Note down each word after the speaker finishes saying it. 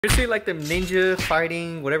You see like them ninja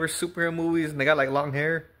fighting, whatever superhero movies, and they got like long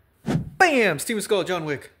hair? Bam! Steven Skull, John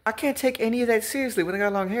Wick. I can't take any of that seriously when I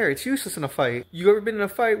got long hair. It's useless in a fight. You ever been in a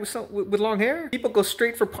fight with long hair? People go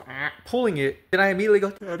straight for pulling it. Then I immediately go,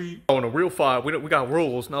 Daddy. Oh, in a real fight, we got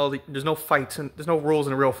rules. No, there's no fights and there's no rules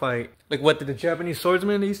in a real fight. Like what, did the Japanese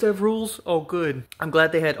swordsman used to have rules? Oh, good. I'm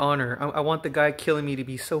glad they had honor. I want the guy killing me to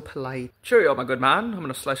be so polite. Cheerio, my good man. I'm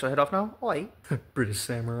gonna slice your head off now. Oi. British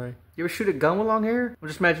samurai. You ever shoot a gun with long hair? I'm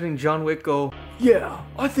just imagining John Wick go, yeah,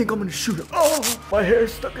 I think I'm gonna shoot him. Oh, my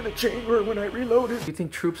hair's stuck in a chamber when I reloaded. You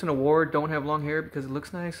think troops in a war don't have long hair because it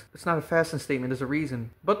looks nice? It's not a fashion statement, there's a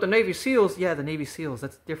reason. But the Navy SEALs, yeah, the Navy SEAls,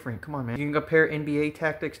 that's different. Come on, man. You can compare NBA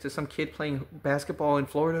tactics to some kid playing basketball in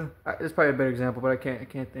Florida? That's probably a better example, but I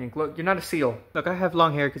can't think. Look, you're not a SEAL. Look, I have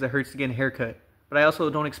long hair because it hurts to get a haircut. But I also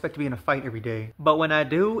don't expect to be in a fight every day. But when I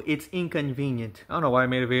do, it's inconvenient. I don't know why I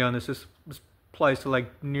made a video on this. This applies to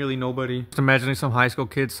like nearly nobody. Just imagining some high school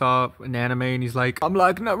kid saw an anime and he's like, I'm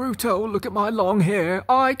like Naruto, look at my long hair.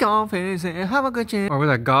 I can't finish it, have a good chance. Or with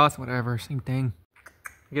a goth, whatever, same thing.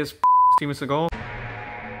 I guess Steven Seagal.